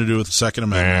have nothing to do with the Second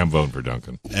Amendment. I'm voting for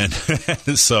Duncan.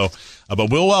 And so, but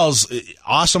Bill Wells,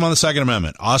 awesome on the Second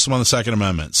Amendment. Awesome on the Second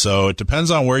Amendment. So it depends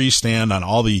on where you stand on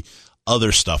all the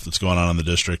other stuff that's going on in the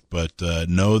district, but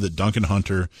know that Duncan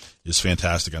Hunter is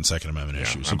fantastic on Second Amendment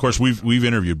issues. Of course, we've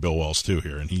interviewed Bill Wells too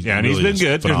here, and he's been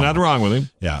good. Phenomenal. There's nothing wrong with him.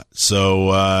 Yeah,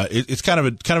 so it's kind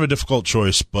of a difficult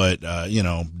choice, but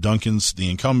Duncan's the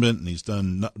incumbent, and he's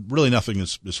done really nothing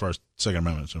as far as Second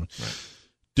Amendment. So. Right.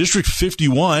 District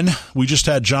 51, we just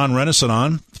had John Renison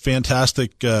on,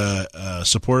 fantastic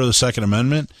supporter of the Second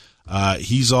Amendment.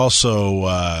 He's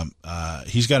also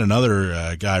he's got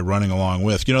another guy running along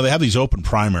with. They have these open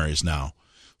primaries now,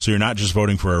 so you're not just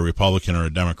voting for a Republican or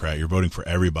a Democrat. You're voting for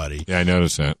everybody. Yeah, I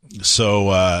noticed that.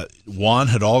 So Juan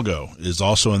Hidalgo is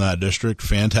also in that district.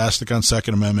 Fantastic on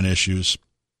Second Amendment issues.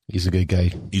 He's a good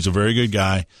guy. He's a very good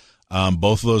guy.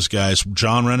 Both of those guys.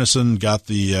 John Renison got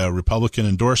the Republican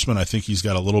endorsement. I think he's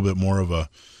got a little bit more of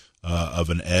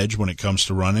an edge when it comes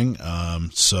to running.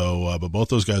 But both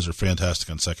those guys are fantastic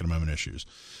on Second Amendment issues.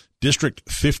 District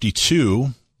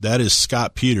 52, that is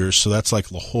Scott Peters. So that's like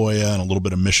La Jolla and a little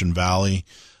bit of Mission Valley.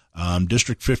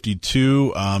 District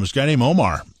 52, there's a guy named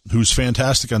Omar who's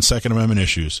fantastic on Second Amendment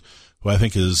issues, who I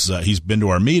think he's been to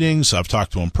our meetings. I've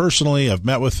talked to him personally. I've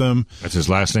met with him. That's his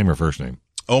last name or first name?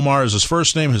 Omar is his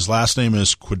first name. His last name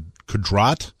is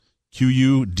Qudrat,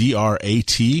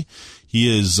 Qudrat.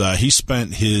 He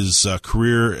spent his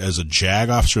career as a JAG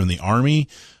officer in the Army,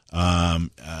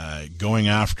 going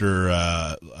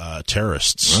after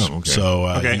terrorists. Oh, okay. So,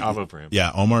 I'll vote for him.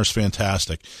 Yeah, Omar's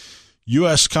fantastic.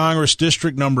 U.S. Congress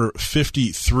District number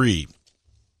 53.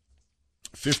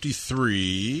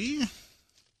 53. Let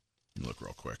me look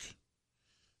real quick.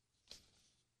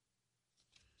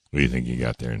 What do you think you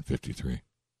got there in 53?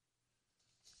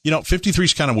 53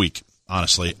 is kind of weak.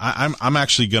 Honestly, I'm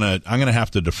actually gonna have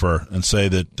to defer and say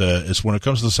that it's when it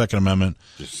comes to the Second Amendment,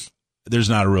 there's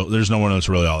no one that's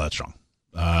really all that strong.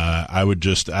 I would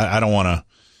just I don't want to.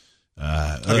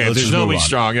 Okay, there's nobody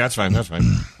strong. Yeah, that's fine.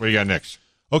 What do you got next?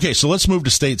 Okay, so let's move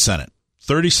to state senate.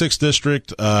 36th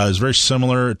district is very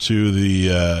similar to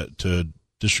the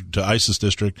to ISIS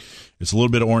district. It's a little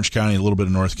bit of Orange County, a little bit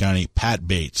of North County. Pat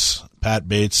Bates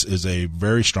is a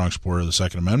very strong supporter of the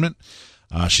Second Amendment.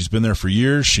 She's been there for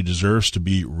years. She deserves to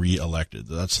be reelected.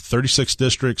 That's 36th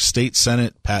District, State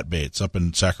Senate, Pat Bates up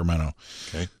in Sacramento.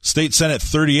 Okay. State Senate,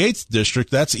 38th District,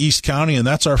 that's East County, and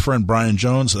that's our friend Brian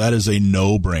Jones. That is a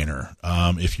no-brainer.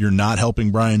 If you're not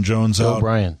helping Brian Jones out.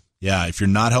 Brian. Yeah, if you're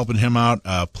not helping him out,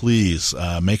 please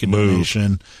make a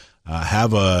donation.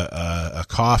 Have a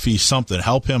coffee, something.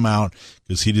 Help him out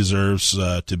because he deserves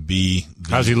to be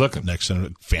the How's he looking? Next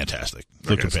senator. Fantastic.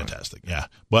 Looking fantastic. Yeah.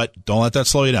 But don't let that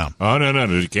slow you down. Oh, no.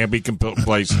 You can't be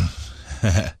complacent.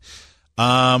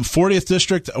 40th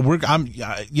District, I'm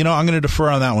going to defer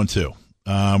on that one too.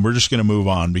 We're just going to move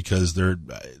on because there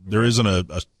isn't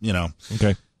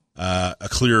a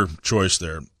clear choice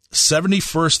there.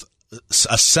 71st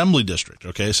Assembly District.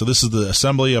 Okay. So this is the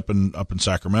assembly up in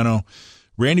Sacramento.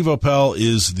 Randy Vopel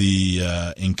is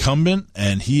the incumbent,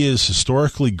 and he is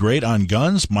historically great on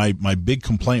guns. My big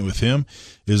complaint with him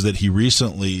is that he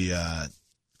recently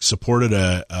supported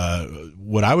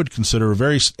what I would consider a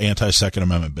very anti-Second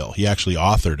Amendment bill. He actually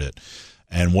authored it,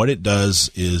 and what it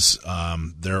does is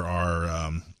there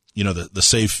are the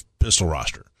safe pistol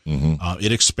roster. Mm-hmm.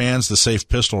 It expands the safe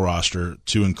pistol roster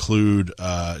to include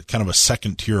kind of a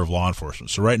second tier of law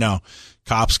enforcement. So right now,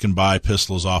 cops can buy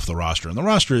pistols off the roster, and the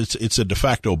roster it's a de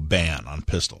facto ban on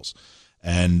pistols.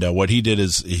 And what he did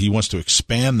is he wants to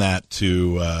expand that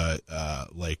to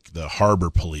like the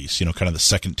harbor police, kind of the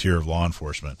second tier of law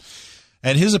enforcement.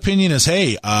 And his opinion is,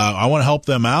 hey, I want to help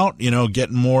them out,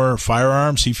 getting more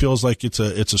firearms. He feels like it's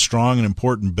a strong and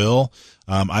important bill.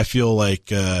 I feel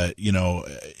like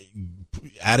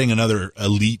adding another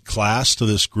elite class to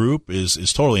this group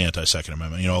is totally anti-Second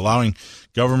Amendment. Allowing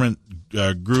government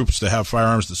groups to have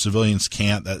firearms that civilians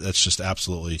can't, that's just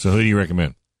absolutely. So who do you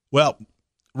recommend? Well,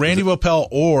 Randy Vopel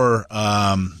or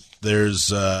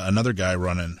there's another guy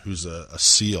running who's a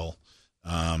SEAL.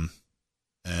 So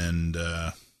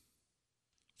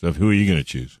who are you going to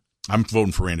choose? I'm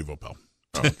voting for Randy Vopel.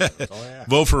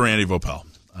 Vote for Randy Vopel.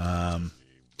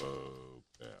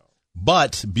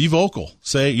 But be vocal.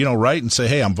 Say, write and say,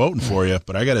 hey, I'm voting for you.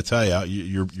 But I got to tell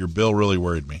you, your bill really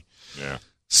worried me. Yeah.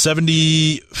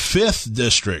 75th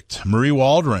District, Marie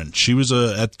Waldron. She was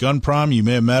at Gun Prom. You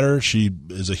may have met her. She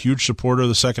is a huge supporter of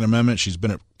the Second Amendment. She's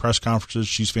been at press conferences.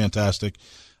 She's fantastic.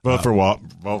 Vote for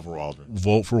Waldron.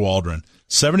 Vote for Waldron.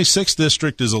 76th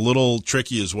District is a little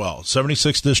tricky as well.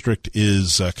 76th District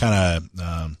is kind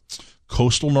of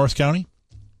coastal North County.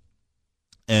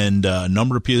 And a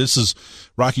number of people, this is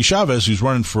Rocky Chavez, who's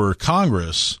running for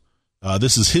Congress.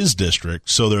 This is his district.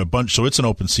 So so it's an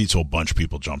open seat, so a bunch of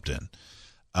people jumped in.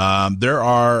 There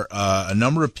are a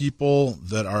number of people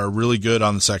that are really good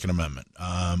on the Second Amendment.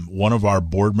 One of our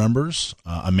board members,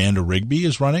 Amanda Rigby,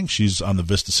 is running. She's on the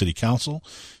Vista City Council.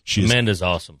 Amanda's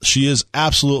awesome. She is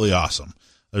absolutely awesome.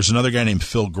 There's another guy named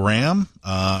Phil Graham,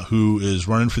 who is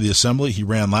running for the Assembly. He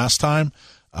ran last time.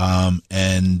 Phil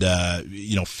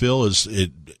is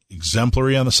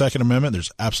exemplary on the Second Amendment.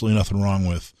 There's absolutely nothing wrong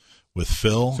with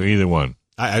Phil. So either one.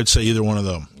 I'd say either one of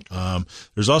them.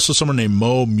 There's also someone named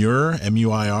Mo Muir,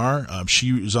 M-U-I-R.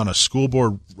 She was on a school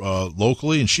board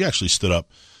locally, and she actually stood up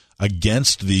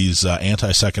against these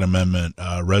anti-Second Amendment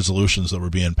resolutions that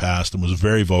were being passed and was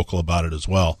very vocal about it as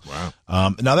well. Wow.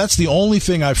 Now, that's the only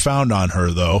thing I've found on her,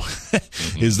 though,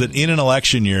 is that in an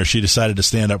election year, she decided to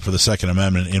stand up for the Second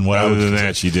Amendment in what Other than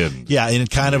that, she didn't. Yeah, in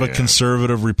kind of a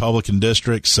conservative Republican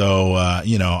district. So,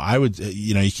 I would,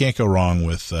 you can't go wrong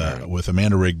with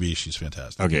Amanda Rigby. She's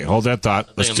fantastic. Okay, hold that thought.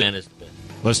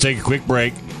 Let's take a quick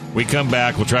break. We come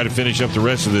back. We'll try to finish up the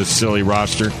rest of this silly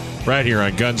roster right here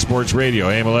on Gun Sports Radio,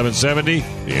 AM 1170.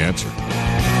 The Answer.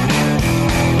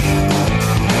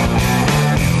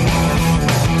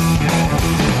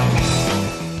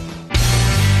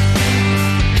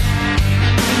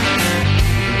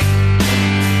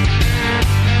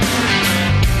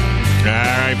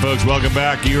 All right, folks, welcome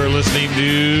back. You are listening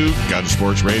to Gun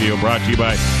Sports Radio, brought to you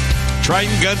by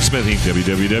Triton Gunsmithing,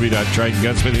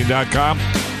 www.tritongunsmithing.com.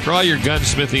 For all your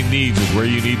gunsmithing needs is where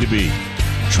you need to be.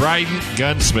 Triton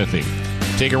Gunsmithing.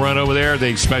 Take a run over there.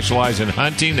 They specialize in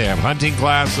hunting. They have hunting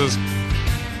classes.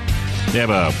 They have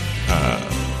a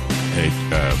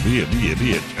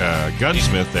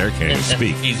gunsmith there. Can't even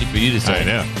speak. Easy for you to say. I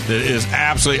know. It is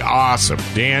absolutely awesome.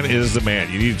 Dan is the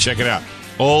man. You need to check it out.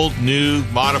 Old, new,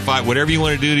 modified, whatever you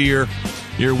want to do to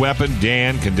your weapon,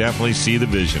 Dan can definitely see the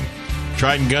vision.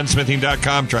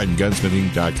 TritonGunsmithing.com,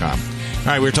 TritonGunsmithing.com. All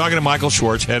right, we're talking to Michael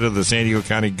Schwartz, head of the San Diego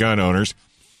County Gun Owners,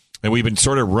 and we've been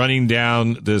sort of running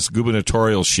down this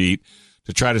gubernatorial sheet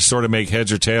to try to sort of make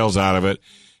heads or tails out of it.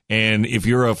 And if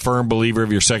you're a firm believer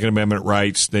of your Second Amendment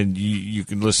rights, then you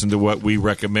can listen to what we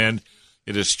recommend.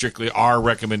 It is strictly our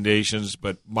recommendations,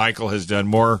 but Michael has done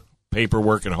more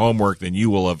paperwork and homework than you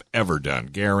will have ever done,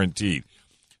 guaranteed.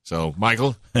 So,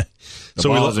 Michael, the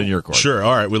ball's in your court. Sure.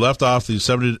 All right. We left off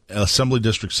the Assembly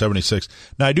District 76.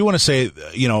 Now, I do want to say,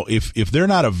 if they're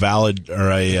not a valid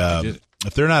or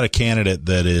if they're not a candidate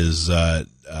that is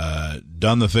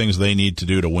done the things they need to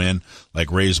do to win, like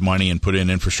raise money and put in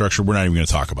infrastructure, we're not even going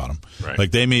to talk about them. Right.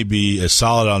 Like, they may be as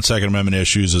solid on Second Amendment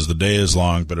issues as the day is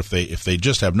long, but if they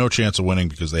just have no chance of winning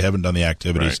because they haven't done the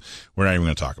activities, we're not even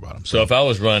going to talk about them. So if I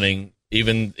was running,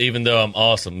 even though I'm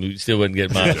awesome, you still wouldn't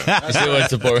get my still wouldn't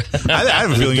support. I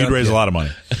have a feeling you'd raise a lot of money.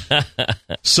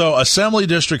 So Assembly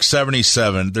District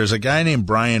 77, there's a guy named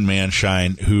Brian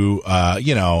Manshine who,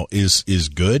 is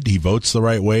good. He votes the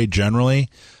right way generally.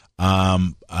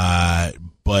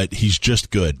 But he's just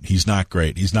good. He's not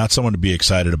great. He's not someone to be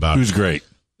excited about. Who's great?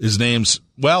 His name's,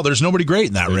 there's nobody great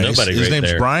in that race. His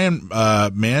name's Brian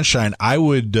Manshine. I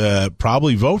would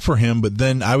probably vote for him, but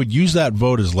then I would use that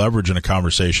vote as leverage in a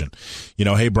conversation.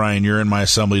 Hey, Brian, you're in my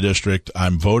assembly district.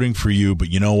 I'm voting for you, but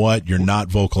you know what? You're not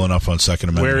vocal enough on Second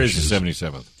Amendment Where issues. is the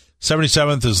 77th?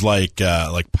 77th is like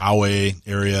Poway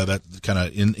area, that kind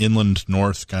of inland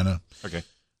north kind of. Okay.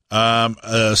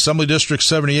 Assembly District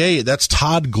 78, that's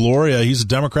Todd Gloria. He's a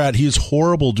Democrat. He is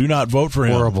horrible. Do not vote for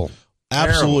him. Horrible.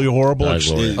 Absolutely horrible.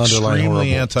 Extremely horrible.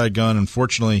 anti-gun.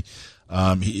 Unfortunately,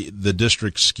 the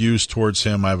district skews towards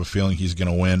him. I have a feeling he's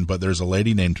going to win. But there's a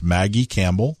lady named Maggie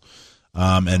Campbell,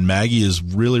 and Maggie is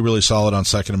really, really solid on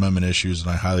Second Amendment issues,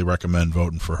 and I highly recommend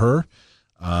voting for her.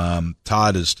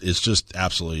 Todd is just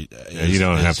absolutely. You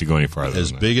don't have to go any farther.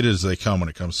 As bigoted as they come when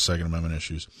it comes to Second Amendment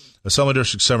issues. Assembly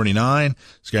District 79,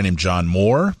 this guy named John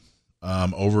Moore.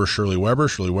 Over Shirley Weber.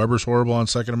 Shirley Weber's horrible on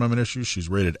Second Amendment issues. She's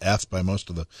rated F by most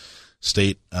of the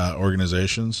state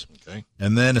organizations. Okay.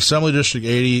 And then Assembly District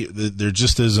 80, there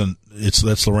just isn't.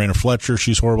 That's Lorena Fletcher.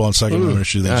 She's horrible on second amendment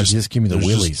issue. Just give me the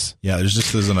willies. There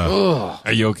just isn't a.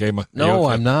 Are you okay? No,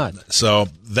 okay? I'm not. So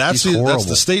that's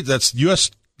the state. That's U.S.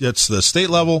 That's the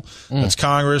state level. That's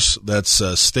Congress. That's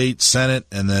state Senate,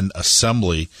 and then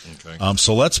Assembly. Okay.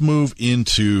 So let's move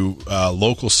into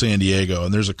local San Diego,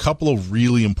 and there's a couple of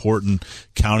really important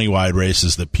countywide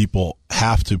races that people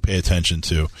have to pay attention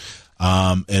to.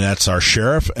 And that's our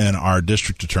sheriff and our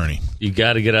district attorney. You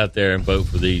got to get out there and vote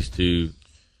for these two.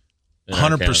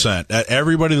 100%.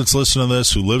 Everybody that's listening to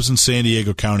this who lives in San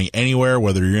Diego County anywhere,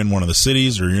 whether you're in one of the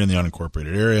cities or you're in the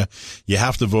unincorporated area, you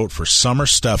have to vote for Summer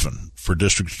Stephan for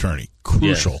district attorney.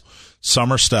 Crucial. Yes.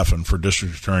 Summer Stephan for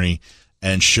district attorney.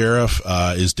 And sheriff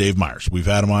is Dave Myers. We've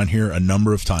had him on here a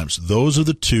number of times. Those are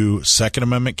the two Second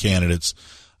Amendment candidates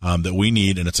that we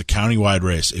need, and it's a countywide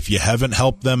race. If you haven't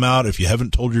helped them out, if you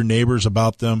haven't told your neighbors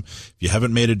about them, if you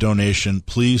haven't made a donation,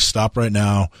 please stop right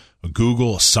now,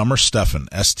 Google Summer Stephan,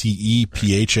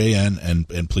 Stephan,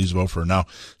 and please vote for her. Now,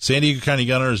 San Diego County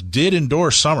Gun Owners did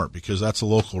endorse Summer because that's a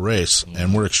local race,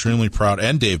 and we're extremely proud,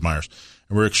 and Dave Myers,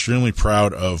 and we're extremely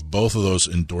proud of both of those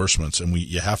endorsements, and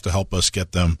you have to help us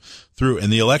get them through.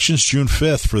 And the election's June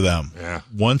 5th for them. Yeah.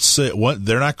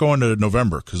 They're not going to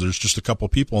November because there's just a couple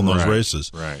people in those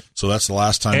races. Right. So that's the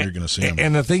last time you're going to see them.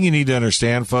 And the thing you need to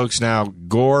understand, folks, now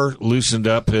Gore loosened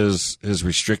up his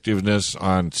restrictiveness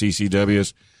on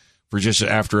CCWs for just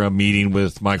after a meeting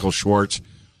with Michael Schwartz,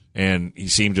 and he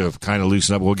seemed to have kind of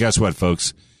loosened up. Well, guess what,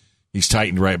 folks? He's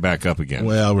tightened right back up again.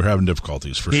 Well, we're having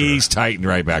difficulties for sure. He's tightened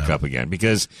right back up again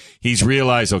because he's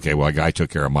realized, okay, well, I took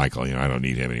care of Michael. I don't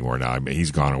need him anymore now.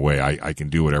 He's gone away. I can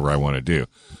do whatever I want to do.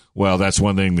 Well, that's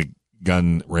one thing the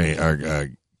San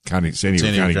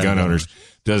Diego County gun owners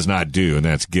does not do, and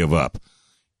that's give up.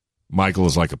 Michael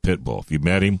is like a pit bull. If you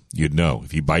met him, you'd know.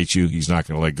 If he bites you, he's not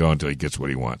going to let go until he gets what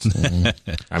he wants.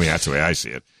 I mean, that's the way I see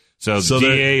it. So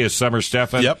DA is Summer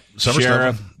Stephan. Yep.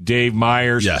 Sheriff, Dave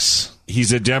Myers. Yes.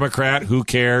 He's a Democrat. Who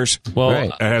cares? Well,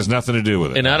 it has nothing to do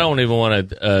with it. And I don't even want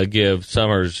to give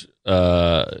Summers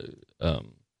the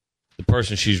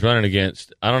person she's running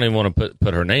against. I don't even want to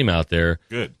put her name out there.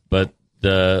 Good. But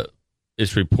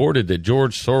it's reported that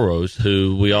George Soros,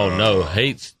 who we all know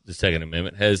hates the Second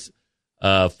Amendment, has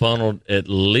funneled at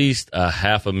least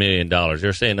 $500,000.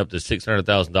 They're saying up to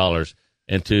 $600,000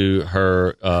 into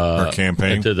her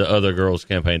campaign, into the other girls'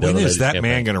 campaign. When is that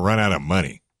man going to run out of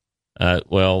money?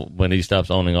 Well, when he stops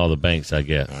owning all the banks, I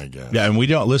guess. Yeah, and we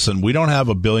don't have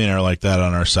a billionaire like that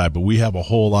on our side, but we have a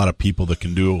whole lot of people that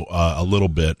can do a little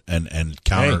bit and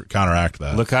counteract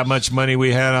that. Look how much money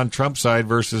we had on Trump's side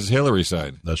versus Hillary's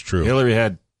side. That's true. Hillary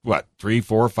had, 3,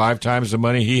 4, 5 times the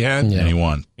money he had? Yeah. And he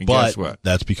won. And but guess what?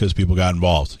 That's because people got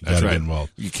involved. You That's got to right. get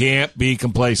involved. You can't be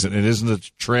complacent. It isn't a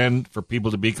trend for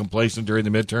people to be complacent during the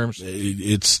midterms.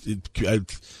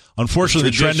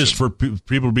 Unfortunately, the trend is for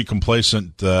people to be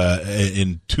complacent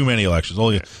in too many elections.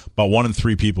 Only about 1 in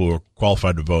 3 people who are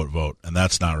qualified to vote, and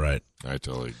that's not right. I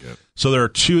totally get it. So there are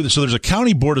two. So there's a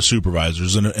county board of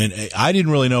supervisors, and I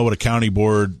didn't really know what a county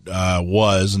board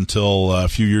was until a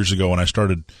few years ago when I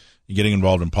started getting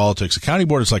involved in politics. A county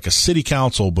board is like a city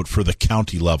council, but for the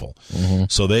county level. Mm-hmm.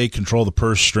 So they control the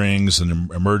purse strings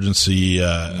and emergency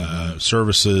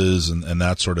services and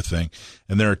that sort of thing.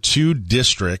 And there are 2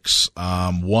 districts.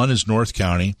 One is North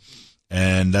County,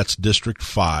 and that's District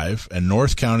 5. And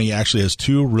North County actually has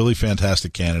 2 really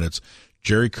fantastic candidates,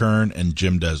 Jerry Kern and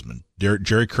Jim Desmond.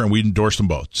 Jerry Kern, we endorsed them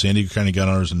both. San Diego County Gun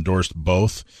Owners endorsed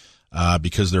both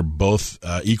because they're both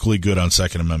equally good on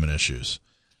Second Amendment issues.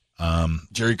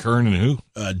 Jerry Kern and who?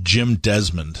 Jim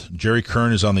Desmond. Jerry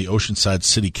Kern is on the Oceanside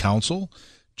City Council.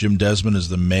 Jim Desmond is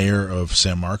the mayor of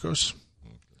San Marcos.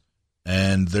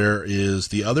 And there is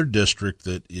the other district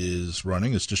that is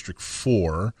running. It's District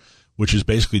 4, which is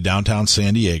basically downtown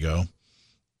San Diego.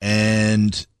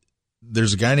 And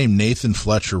there's a guy named Nathan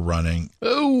Fletcher running.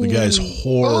 Oh, the guy's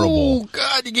horrible. Oh,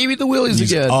 God, you gave me the willies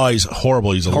again. Oh, he's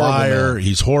horrible. He's a liar. Man.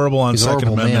 He's horrible on Second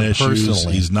Amendment issues.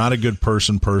 Personally. He's not a good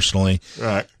person personally.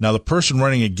 Right. Now, the person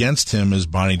running against him is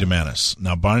Bonnie DeMantis.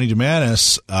 Now, Bonnie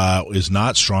DeMantis is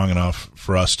not strong enough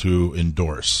for us to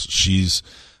endorse. She's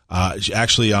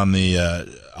actually on the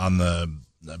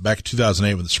back in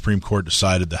 2008 when the Supreme Court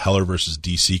decided the Heller versus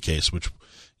D.C. case, which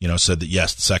said that,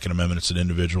 yes, the Second Amendment is an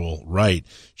individual right.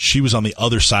 She was on the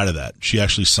other side of that. She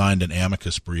actually signed an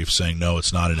amicus brief saying, no,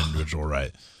 it's not an individual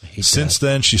right. Since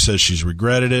then, she says she's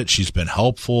regretted it. She's been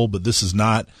helpful, but this is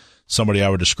not somebody I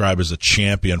would describe as a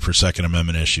champion for Second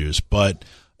Amendment issues. But,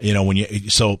 you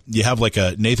have like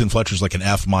a Nathan Fletcher's like an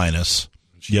F minus.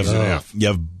 You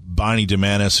have Bonnie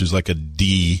DeMantis, who's like a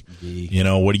D.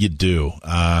 What do you do?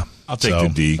 I'll take the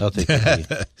D. I'll take the D.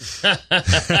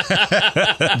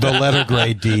 The letter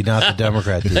grade D, not the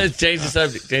Democrat D. Change the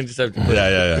subject.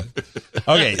 Yeah.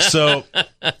 Okay, so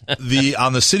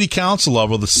on the city council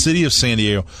level, the city of San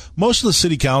Diego, most of the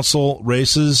city council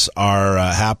races are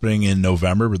happening in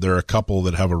November, but there are a couple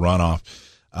that have a runoff.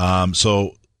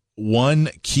 So one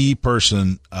key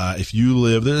person, if you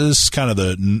live, this is kind of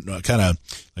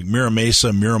like Mira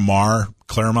Mesa, Miramar,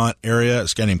 Claremont area.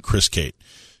 It's a guy named Chris Cate.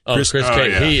 Chris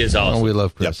Cate, he is awesome. Oh, we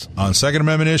love Chris. Yep. On Second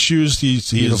Amendment issues, he's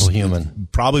beautiful human.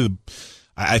 Probably,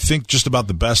 I think, just about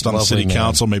the best on the city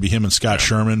council. Maybe him and Scott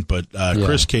Sherman, but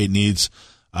Chris Cate needs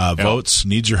votes,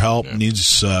 needs your help,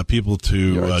 needs people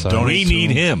to donate. We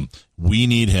need him. We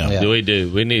need him. Yeah. We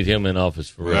do. We need him in office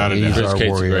for real. He's Chris our Cate's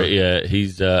warrior. great. Yeah,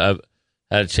 he's. I've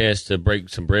had a chance to break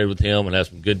some bread with him and have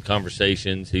some good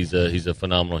conversations. He's a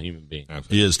phenomenal human being.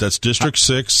 He is. That's District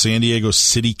 6, San Diego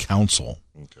City Council.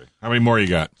 Okay. How many more you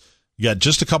got? You got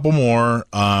just a couple more.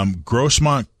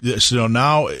 Grossmont. So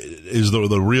now is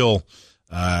the real,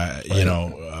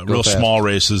 real small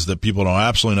races that people know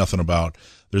absolutely nothing about.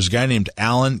 There's a guy named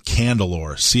Alan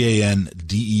Candelore,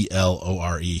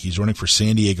 Candelore. He's running for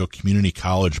San Diego Community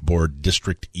College Board,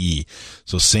 District E.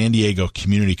 So San Diego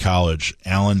Community College,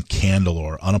 Alan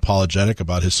Candelore, unapologetic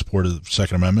about his support of the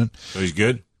Second Amendment. So he's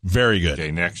good? Very good.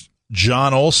 Okay, next.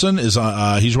 John Olson is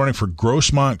he's running for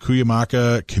Grossmont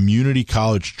Cuyamaca Community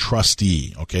College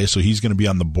trustee. Okay, so he's going to be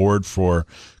on the board for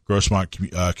Grossmont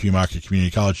Cuyamaca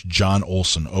Community College. John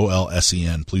Olson,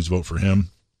 Olsen. Please vote for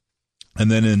him. And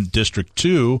then in District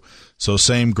 2, so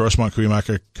same Grossmont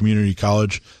Cuyamaca Community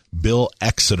College, Bill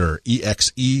Exeter,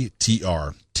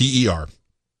 Exeter.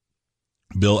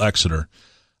 Bill Exeter.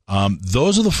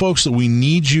 Those are the folks that we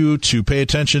need you to pay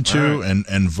attention to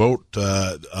and vote.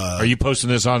 Are you posting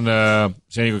this on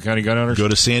San Diego County Gun Owners? Go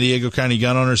to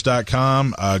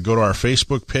SanDiegoCountyGunOwners.com, go to our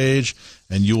Facebook page,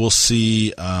 and you will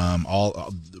see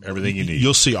everything you need.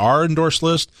 You'll see our endorsed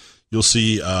list. You'll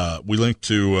see we link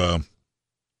to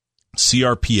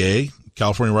CRPA,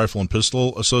 California Rifle and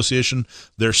Pistol Association,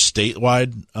 their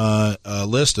statewide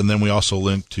list, and then we also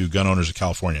link to Gun Owners of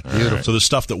California. Beautiful. So the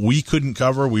stuff that we couldn't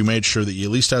cover, we made sure that you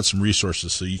at least had some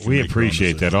resources so you can. We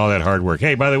appreciate that, all that hard work.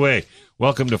 Hey, by the way,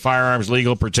 welcome to Firearms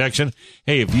Legal Protection.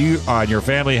 Hey, if you and your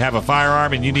family have a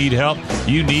firearm and you need help,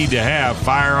 you need to have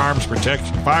firearms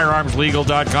protection.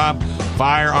 FirearmsLegal.com.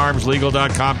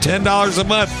 FirearmsLegal.com. $10 a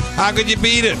month. How could you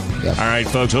beat it? Yep. All right,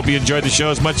 folks. Hope you enjoyed the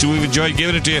show as much as we've enjoyed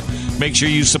giving it to you. Make sure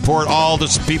you support all the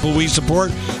people we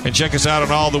support and check us out on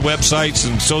all the websites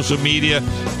and social media.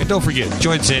 And don't forget,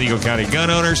 join San Diego County Gun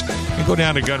Owners and go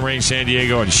down to Gun Range San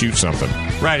Diego and shoot something.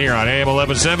 Right here on AM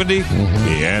 1170,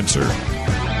 The Answer.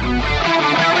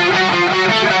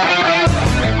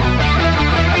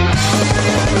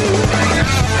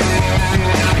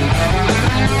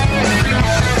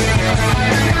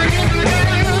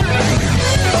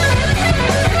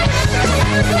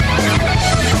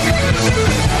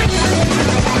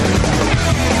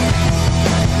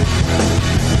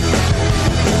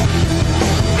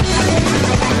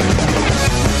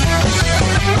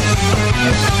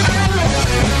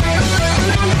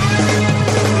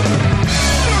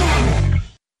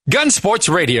 Gun Sports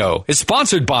Radio is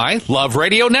sponsored by Love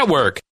Radio Network.